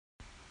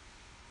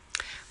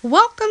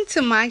Welcome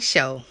to my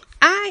show.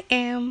 I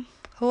am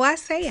who I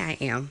say I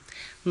am.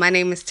 My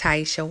name is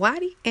Taisha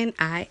Wadi, and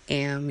I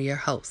am your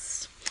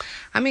host.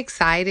 I'm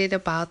excited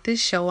about this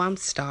show I'm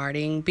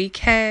starting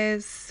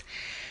because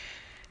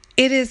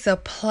it is a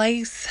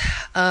place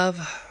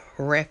of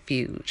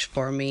refuge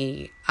for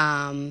me.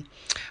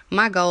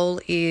 My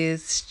goal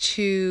is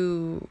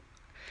to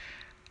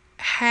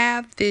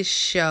have this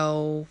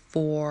show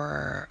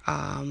for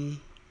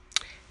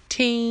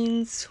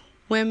teens,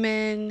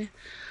 women,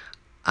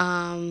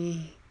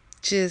 um,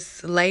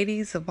 just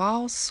ladies of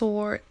all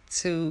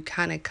sorts to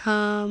kind of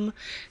come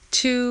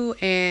to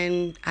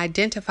and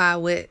identify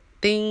with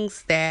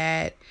things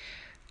that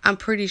I'm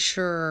pretty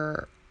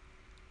sure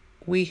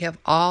we have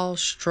all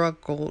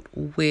struggled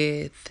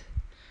with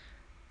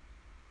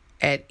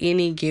at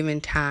any given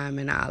time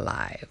in our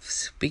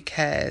lives,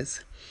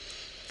 because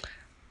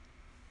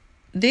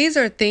these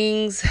are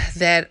things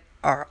that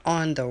are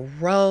on the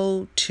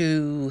road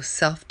to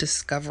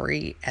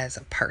self-discovery as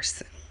a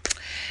person.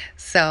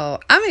 So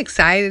I'm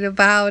excited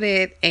about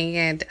it,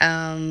 and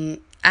I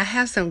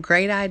have some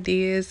great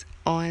ideas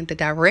on the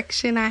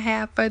direction I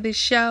have for the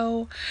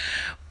show.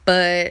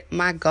 But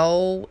my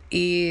goal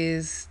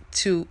is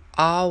to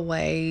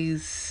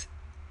always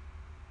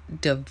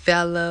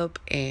develop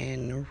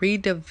and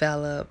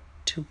redevelop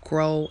to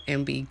grow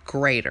and be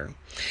greater.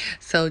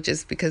 So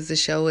just because the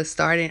show is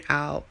starting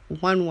out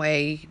one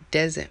way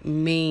doesn't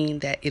mean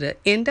that it'll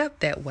end up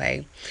that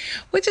way,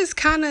 which is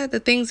kind of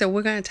the things that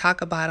we're going to talk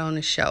about on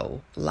the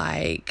show,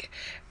 like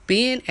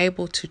being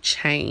able to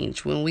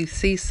change when we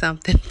see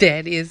something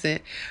that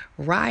isn't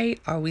right,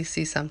 or we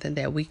see something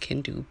that we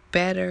can do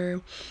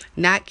better,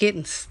 not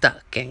getting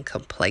stuck and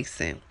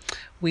complacent.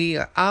 We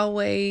are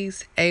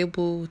always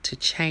able to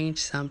change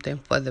something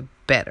for the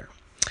better.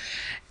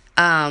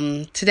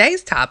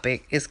 Today's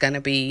topic is going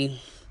to be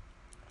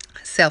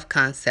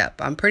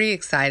self-concept. I'm pretty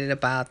excited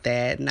about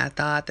that, and I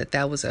thought that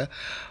that was a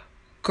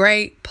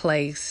great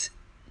place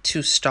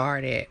to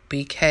start it,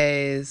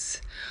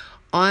 because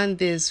on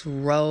this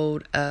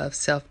road of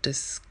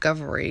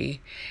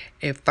self-discovery,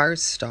 it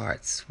first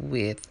starts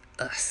with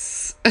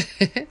us.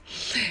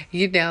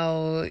 you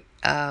know,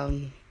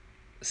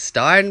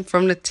 Starting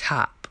from the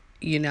top,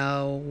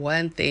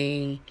 one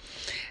thing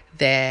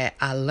that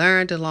I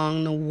learned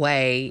along the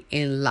way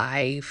in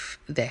life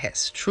that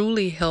has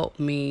truly helped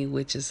me,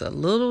 which is a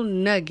little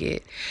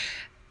nugget,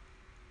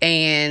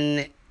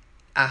 and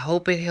I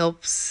hope it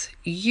helps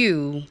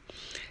you.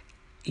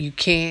 You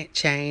can't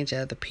change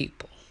other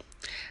people.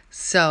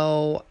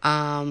 So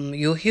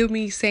you'll hear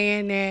me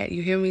saying that.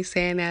 You hear me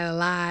saying that a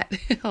lot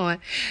on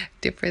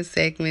different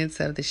segments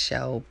of the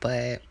show,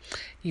 but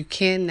you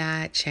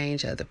cannot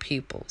change other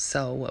people.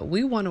 So what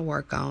we want to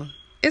work on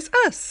is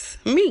us,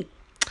 me.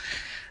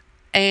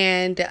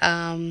 And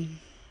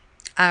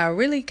I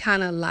really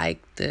kind of like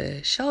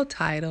the show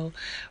title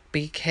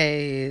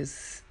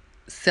because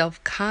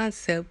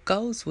self-concept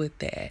goes with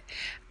that.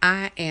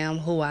 I am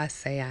who I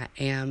say I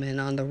am.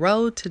 And on the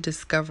road to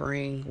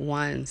discovering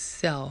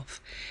oneself,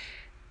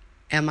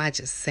 am I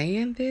just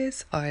saying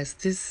this, or is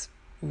this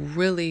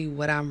really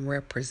what I'm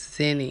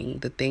representing,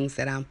 the things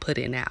that I'm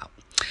putting out?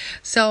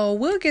 So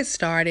we'll get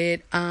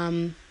started.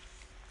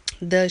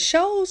 The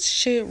shows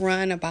should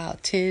run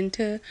about 10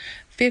 to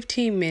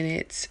 15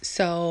 minutes,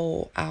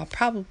 so I'll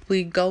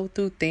probably go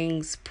through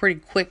things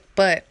pretty quick,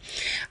 but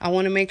I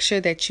want to make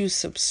sure that you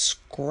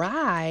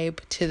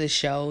subscribe to the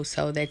show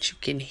so that you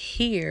can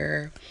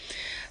hear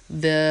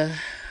the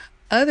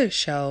other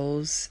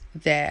shows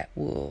that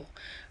will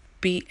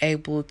be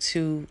able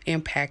to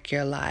impact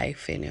your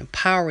life and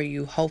empower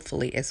you,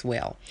 hopefully, as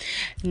well.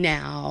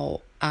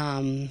 Now,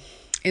 in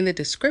the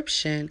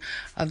description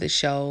of the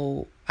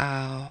show,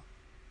 I'll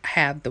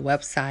have the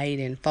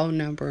website and phone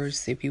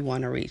numbers if you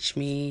want to reach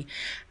me.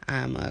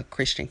 I'm a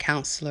Christian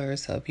counselor,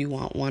 so if you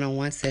want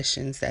one-on-one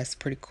sessions, that's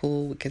pretty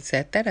cool. We can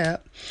set that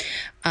up.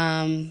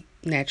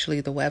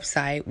 Naturally, the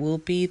website will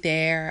be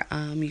there.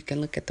 You can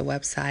look at the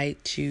website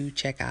to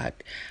check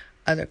out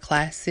other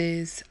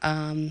classes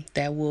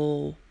that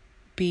will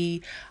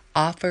be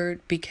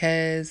offered,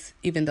 because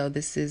even though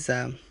this is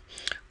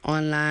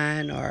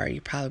online, or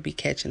you probably be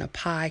catching a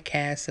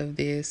podcast of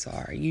this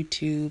or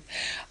YouTube,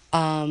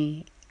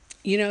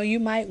 you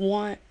might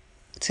want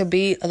to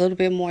be a little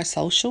bit more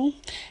social,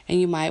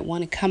 and you might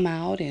want to come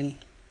out and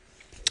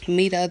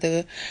meet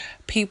other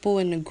people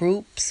in the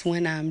groups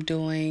when I'm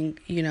doing,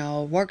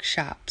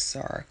 workshops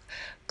or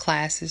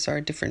classes or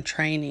different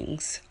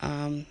trainings.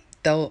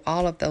 Though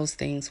all of those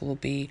things will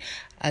be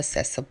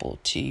accessible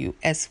to you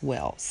as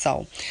well.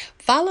 So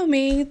follow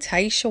me,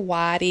 Taisha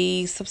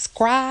Wadi,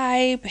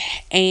 subscribe,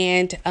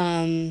 and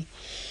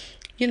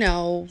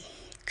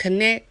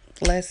connect.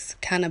 Let's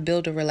kind of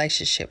build a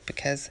relationship,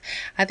 because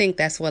I think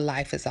that's what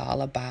life is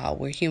all about.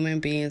 We're human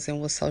beings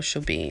and we're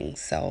social beings.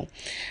 So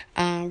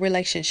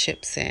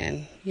relationships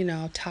and,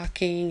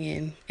 talking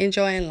and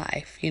enjoying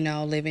life,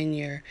 living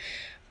your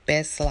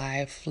best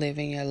life,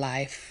 living your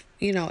life,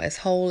 as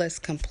whole, as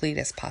complete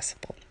as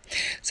possible.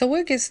 So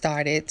we'll get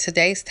started.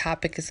 Today's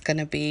topic is going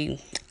to be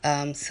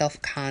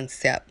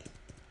self-concept.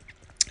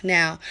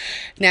 Now,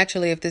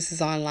 naturally, if this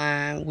is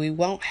online, we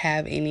won't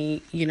have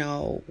any,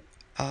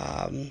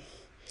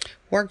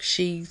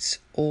 worksheets,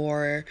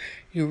 or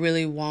you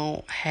really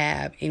won't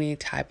have any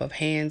type of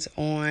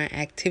hands-on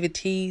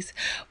activities.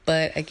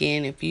 But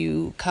again, if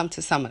you come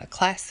to some of the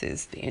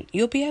classes, then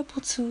you'll be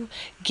able to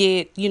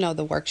get,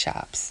 the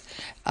workshops.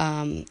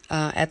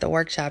 At the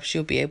workshops,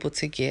 you'll be able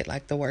to get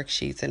like the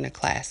worksheets and the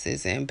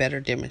classes and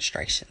better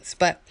demonstrations.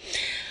 But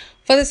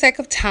for the sake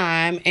of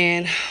time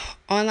and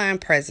online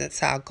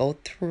presence, I'll go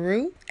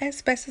through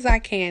as best as I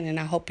can, and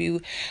I hope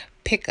you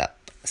pick up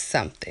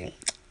something.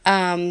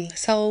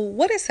 So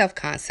what is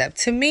self-concept?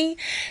 To me,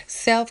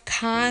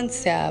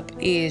 self-concept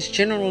is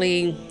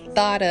generally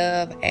thought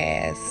of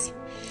as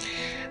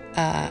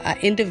an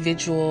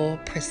individual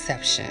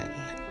perception,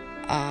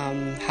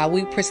 how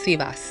we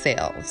perceive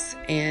ourselves.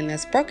 And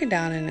it's broken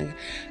down in a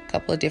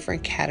couple of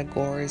different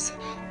categories.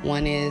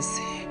 One is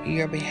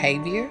your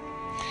behavior.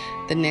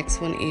 The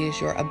next one is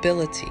your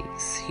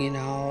abilities,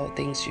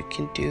 things you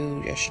can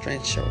do, your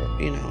strengths, you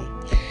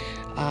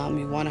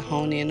want to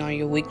hone in on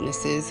your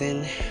weaknesses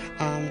and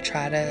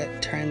try to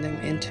turn them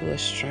into a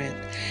strength,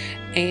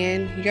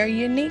 and your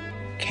unique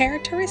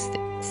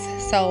characteristics.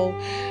 So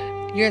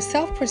your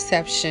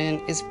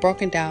self-perception is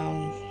broken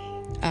down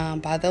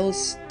by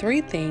those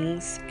three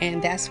things,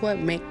 and that's what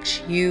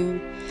makes you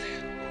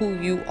who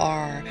you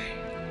are.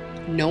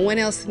 No one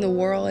else in the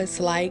world is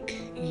like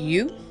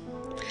you.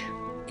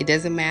 It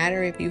doesn't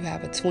matter if you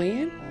have a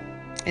twin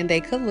and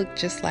they could look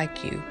just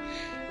like you.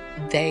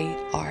 They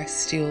are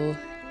still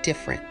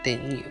different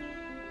than you.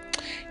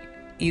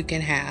 You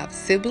can have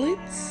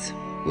siblings,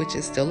 which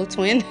is still a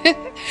twin,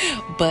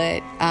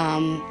 but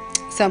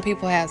some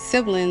people have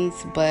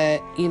siblings,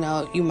 but you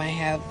might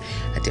have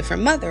a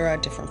different mother or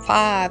a different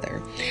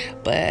father.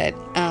 But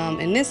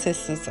in this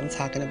instance, I'm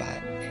talking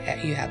about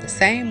you have the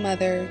same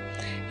mother,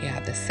 you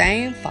have the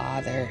same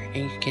father,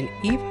 and you can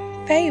even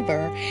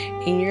favor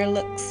in your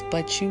looks,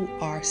 but you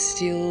are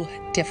still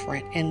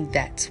different, and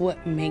that's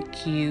what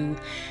makes you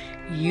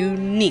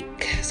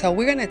unique. So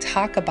we're going to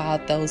talk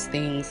about those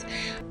things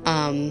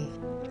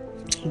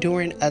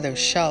during other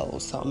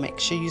shows, so make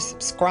sure you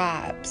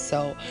subscribe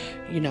so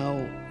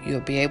you'll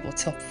be able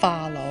to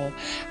follow.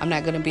 I'm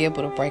not going to be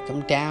able to break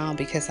them down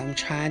because I'm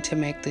trying to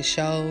make the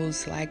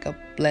shows like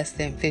less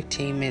than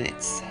 15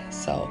 minutes,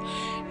 so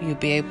you'll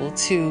be able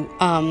to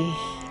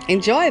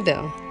enjoy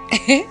them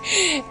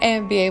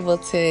and be able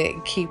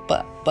to keep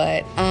up.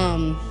 But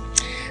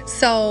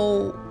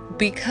so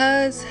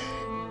because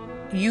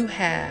you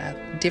have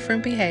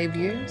different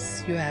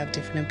behaviors, you have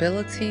different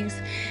abilities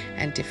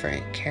and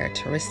different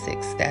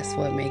characteristics, that's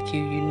what makes you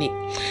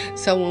unique.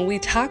 So when we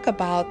talk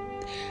about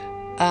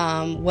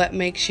what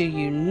makes you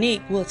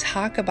unique, we'll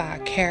talk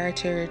about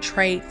character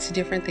traits,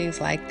 different things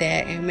like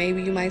that. And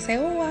maybe you might say,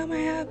 I might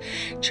have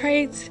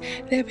traits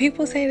that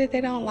people say that they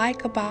don't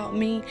like about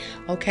me.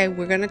 Okay,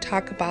 we're going to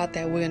talk about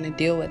that. We're going to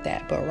deal with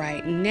that. But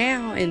right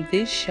now in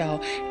this show,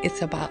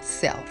 it's about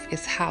self.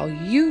 It's how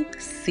you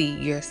see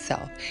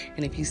yourself.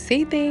 And if you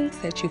see things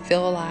that you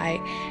feel like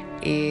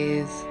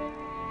is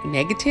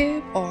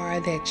negative or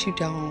that you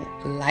don't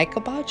like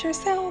about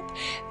yourself,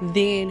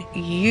 then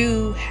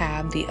you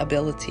have the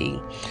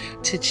ability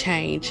to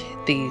change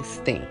these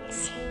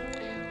things.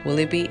 Will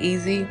it be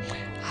easy?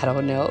 I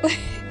don't know.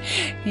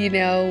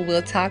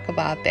 We'll talk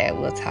about that.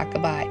 We'll talk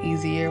about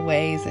easier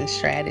ways and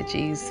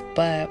strategies,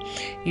 but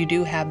you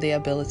do have the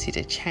ability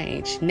to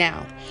change.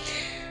 Now,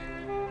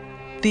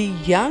 the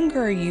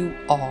younger you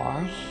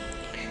are,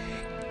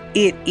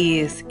 it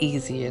is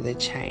easier to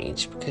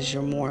change because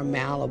you're more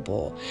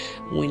malleable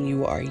when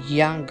you are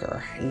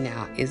younger.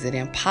 Now, is it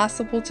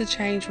impossible to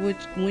change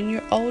when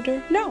you're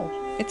older? No,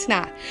 it's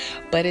not.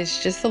 But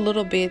it's just a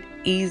little bit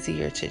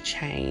easier to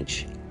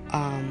change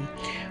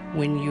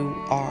when you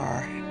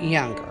are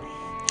younger.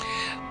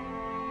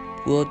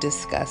 We'll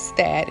discuss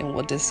that, and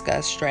we'll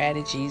discuss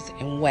strategies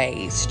and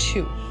ways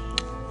too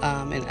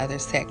in other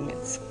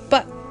segments.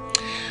 But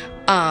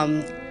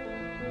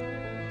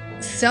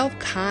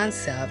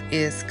self-concept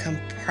is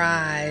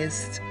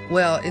composed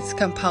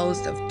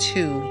of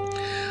two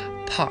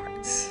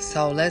parts.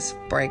 So let's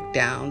break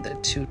down the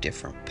two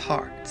different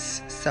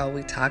parts. So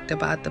we talked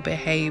about the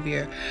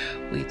behavior.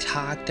 We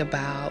talked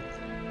about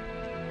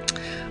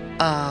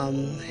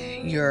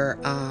your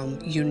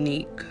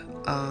unique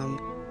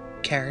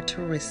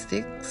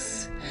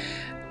characteristics.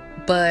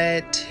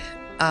 But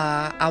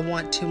I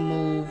want to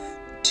move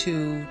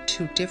to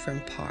two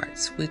different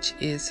parts, which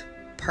is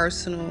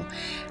personal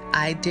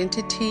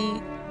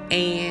identity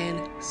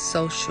and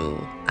social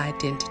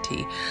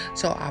identity.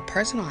 So our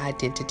personal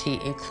identity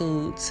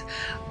includes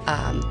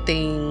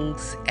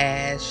things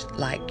as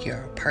like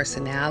your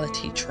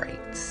personality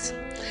traits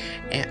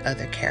and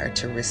other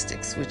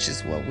characteristics, which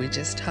is what we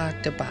just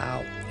talked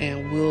about,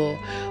 and we'll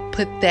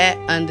put that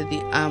under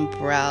the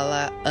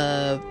umbrella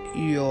of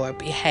your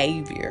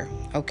behavior,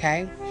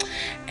 okay?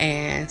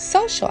 And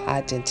social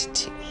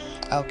identity.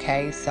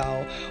 Okay,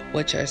 so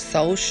what your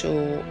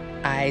social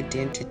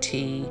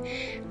identity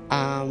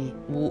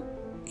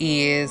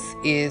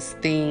is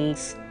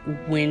things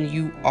when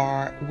you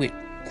are with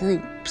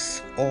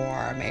groups,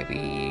 or maybe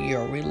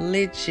your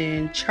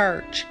religion,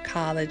 church,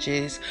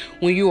 colleges,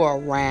 when you are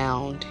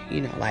around,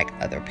 like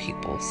other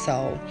people.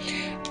 So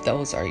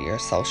those are your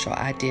social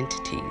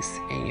identities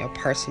and your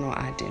personal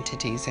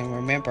identities. And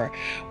remember,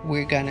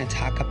 we're going to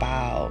talk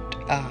about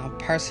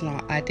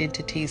personal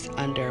identities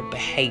under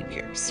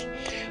behaviors.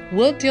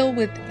 We'll deal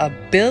with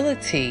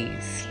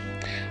abilities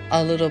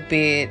a little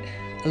bit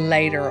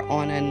later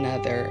on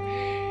another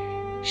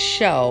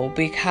show,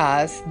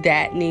 because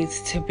that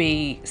needs to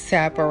be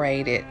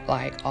separated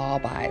like all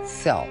by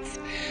itself,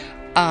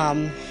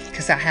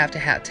 because I have to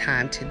have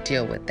time to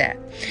deal with that.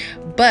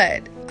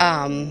 But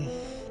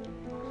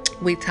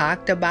we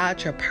talked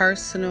about your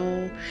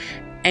personal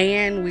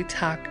and we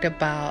talked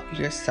about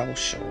your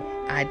social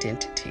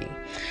identity.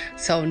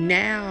 So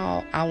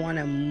now I want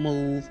to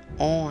move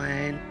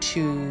on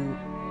to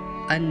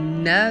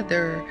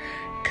another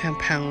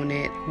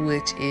component,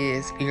 which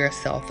is your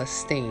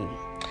self-esteem.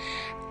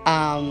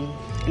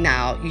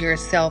 Now, your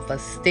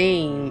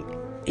self-esteem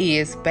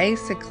is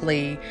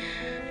basically,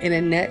 in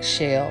a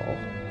nutshell,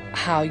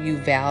 how you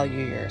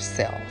value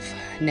yourself.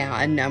 Now,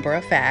 a number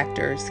of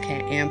factors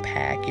can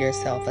impact your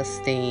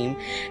self-esteem,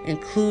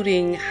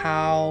 including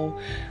how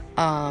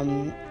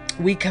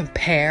we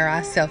compare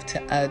ourselves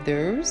to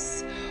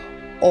others,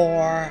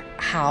 or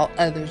how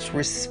others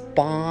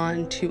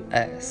respond to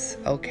us.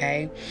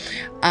 Okay,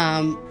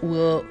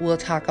 we'll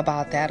talk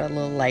about that a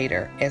little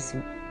later. As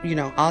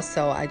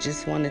also, I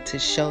just wanted to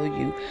show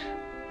you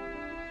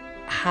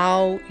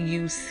how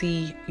you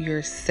see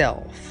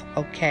yourself,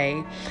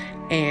 okay,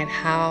 and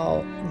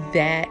how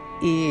that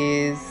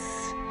is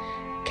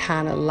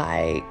kind of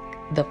like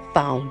the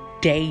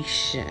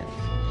foundation,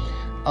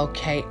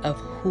 okay, of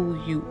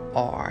who you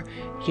are.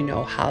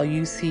 How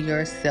you see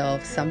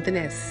yourself, something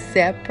that's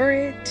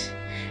separate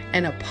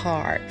and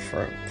apart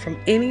from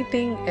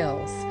anything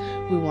else.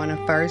 We want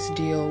to first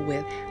deal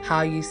with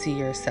how you see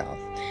yourself.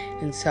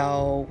 And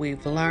so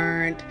we've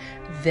learned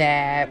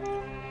that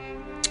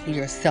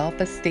your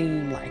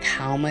self-esteem, like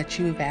how much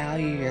you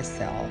value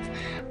yourself.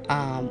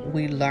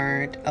 We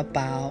learned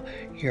about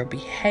your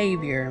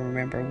behavior, and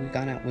remember,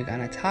 we're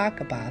gonna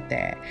talk about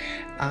that.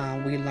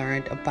 We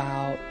learned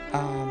about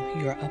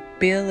your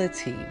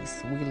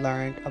abilities. We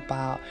learned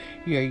about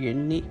your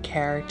unique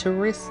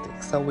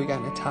characteristics. So we're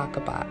gonna talk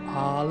about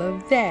all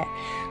of that,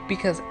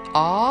 because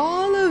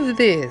all of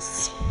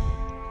this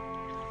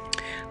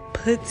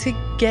put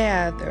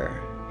together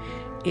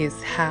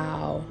is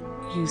how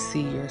you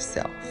see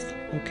yourself.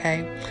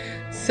 Okay,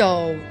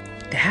 so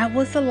that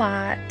was a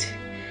lot,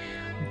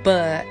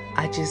 but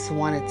I just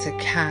wanted to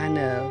kind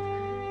of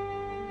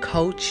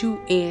coach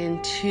you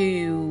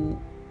into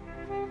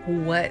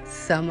what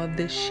some of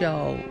the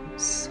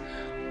shows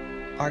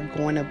are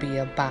going to be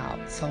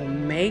about. So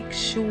make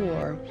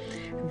sure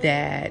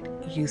that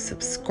you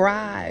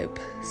subscribe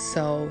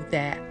so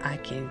that I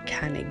can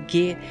kind of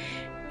get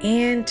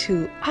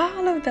into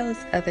all of those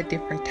other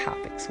different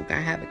topics. We're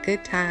going to have a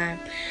good time.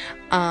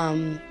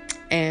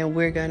 And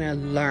we're going to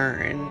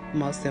learn,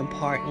 most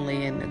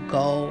importantly, and the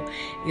goal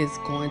is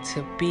going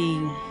to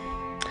be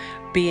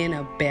being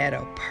a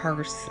better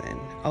person,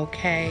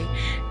 okay?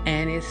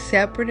 And it's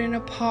separate and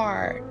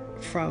apart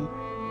from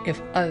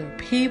if other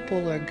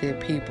people are good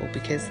people,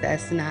 because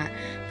that's not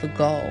the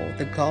goal.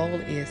 The goal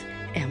is,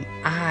 am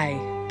I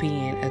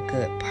being a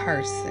good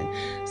person?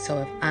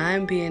 So if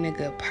I'm being a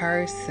good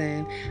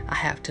person, I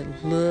have to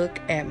look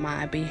at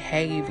my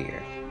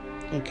behavior.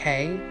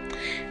 Okay,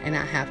 and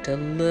I have to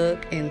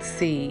look and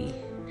see,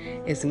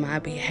 is my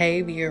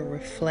behavior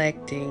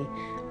reflecting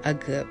a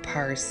good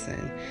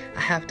person? I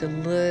have to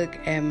look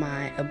at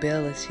my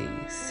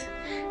abilities.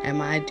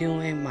 Am I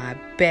doing my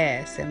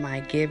best? Am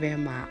I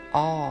giving my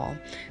all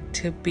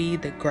to be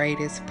the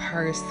greatest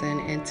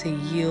person and to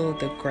yield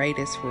the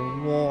greatest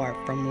reward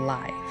from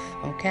life?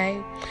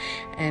 Okay,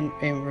 and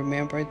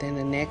remember, then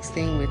the next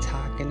thing we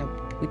talked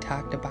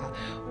about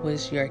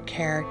was your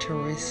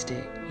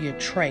characteristic, your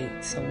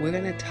traits. So we're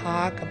going to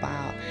talk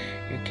about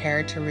your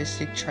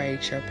characteristic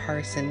traits, your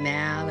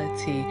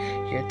personality,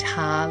 your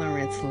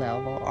tolerance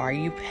level. Are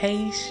you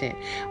patient?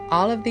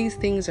 All of these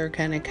things are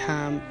going to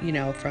come,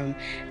 from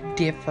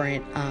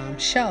different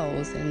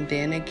shows. And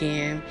then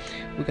again,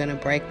 we're going to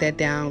break that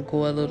down,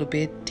 go a little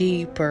bit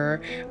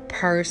deeper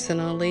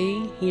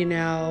personally,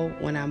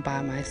 when I'm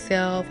by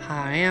myself,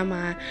 how am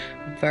I,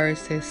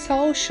 versus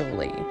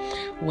socially,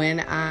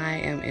 when I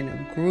am in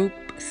a group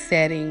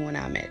setting, when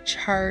I'm at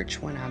church,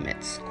 when I'm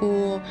at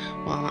school,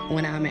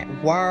 when I'm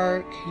at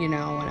work, when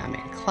I'm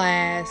in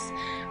class,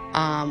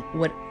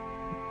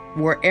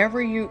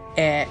 wherever you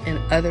at and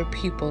other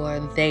people are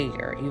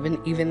there,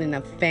 even in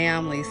a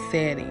family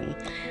setting,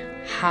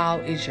 how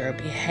is your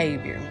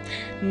behavior?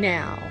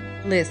 Now,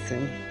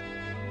 listen,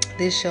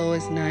 this show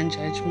is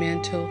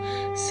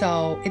non-judgmental,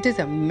 so it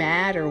doesn't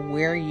matter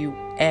where you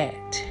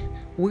at.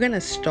 We're going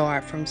to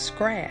start from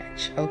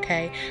scratch,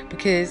 okay?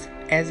 Because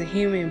as a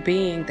human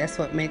being, that's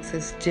what makes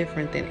us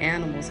different than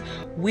animals.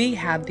 We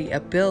have the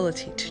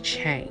ability to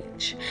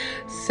change.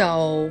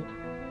 So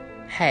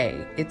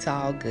hey, it's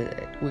all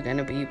good. We're going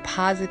to be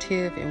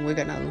positive and we're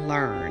going to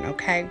learn,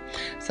 okay?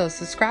 So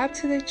subscribe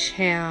to the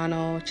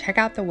channel, check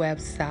out the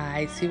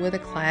website, see where the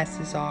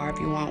classes are. If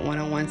you want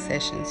one-on-one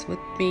sessions with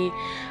me,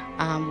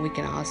 we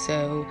can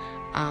also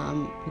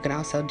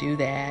do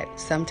that.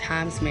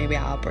 Sometimes maybe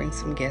I'll bring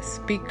some guest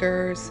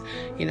speakers,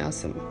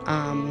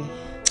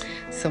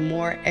 some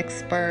more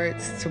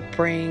experts to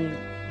bring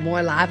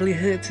more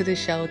livelihood to the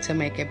show to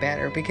make it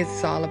better, because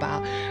it's all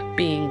about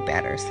being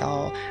better.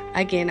 So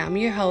again, I'm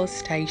your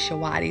host, Taisha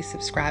Wadi.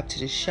 Subscribe to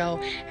the show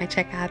and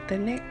check out the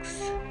next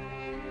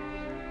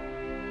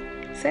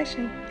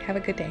session. Have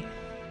a good day.